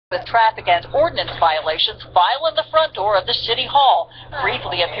with traffic and ordinance violations file in the front door of the City Hall,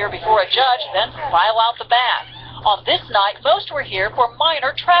 briefly appear before a judge, then file out the back. On this night, most were here for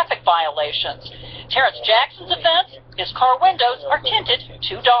minor traffic violations. Terrence Jackson's offense, his car windows are tinted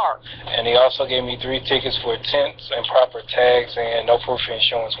too dark. And he also gave me 3 tickets for tints, improper tags, and no proof of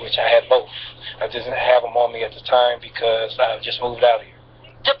insurance, which I had both. I didn't have them on me at the time because I just moved out here.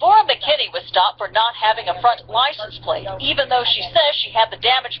 Deborah McKinney was stopped for not having a front license plate, even though she says she had the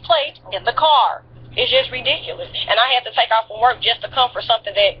damaged plate in the car. It's just ridiculous. And I had to take off from work just to come for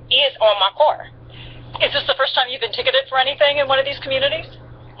something that is on my car. Is this the first time you've been ticketed for anything in one of these communities?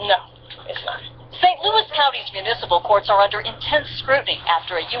 No, it's not. St. Louis County's municipal courts are under intense scrutiny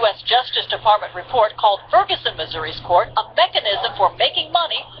after a U.S. Justice Department report called Ferguson, Missouri's court a mechanism for making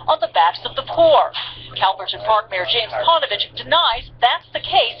money on the backs of the poor. Calverton Park Mayor James Ponovich denies that's the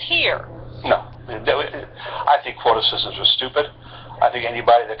case here. No. I think quota systems are stupid. I think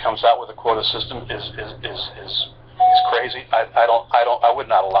anybody that comes out with a quota system is crazy. I would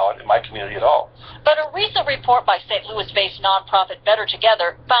not allow it in my community at all. But a recent report by St. Louis-based nonprofit Better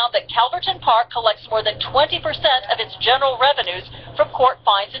Together found that Calverton Park collects more than 20% of its general revenues from court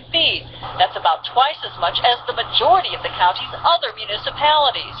fines and fees. That's about twice as much as the majority of the county's other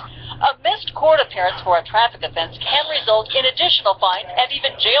municipalities. A missed court appearance for a traffic offense can result in additional fines and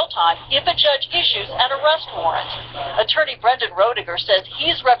even jail time if a judge issues an arrest warrant. Attorney Brendan Rodiger says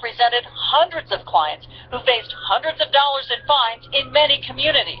he's represented hundreds of clients who faced hundreds of dollars in fines in many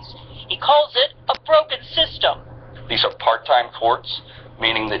communities. He calls it a broken system. These are part-time courts,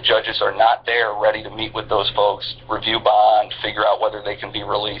 meaning that judges are not there ready to meet with those folks, review bond, figure out whether they can be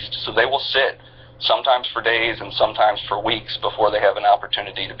released. So they will sit sometimes for days and sometimes for weeks before they have an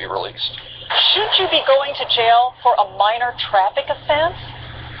opportunity to be released. Shouldn't you be going to jail for a minor traffic offense?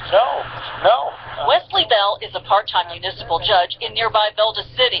 No. Wesley Bell is a part-time municipal judge in nearby Belda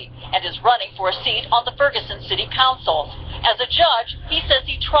City and is running for a seat on the Ferguson City Council. As a judge, he says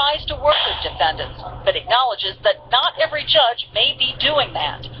he tries to work with defendants, but acknowledges that not every judge may be doing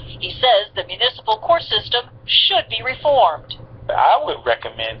that. He says the municipal court system should be reformed. What I would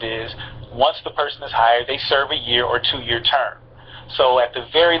recommend is once the person is hired, they serve a 1 or 2 year term. So at the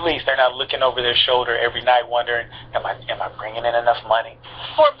very least, they're not looking over their shoulder every night wondering, am I bringing in enough money?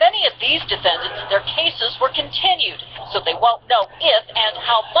 For many of these defendants, their cases were continued, so they won't know if and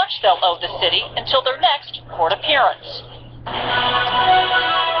how much they'll owe the city until their next court appearance.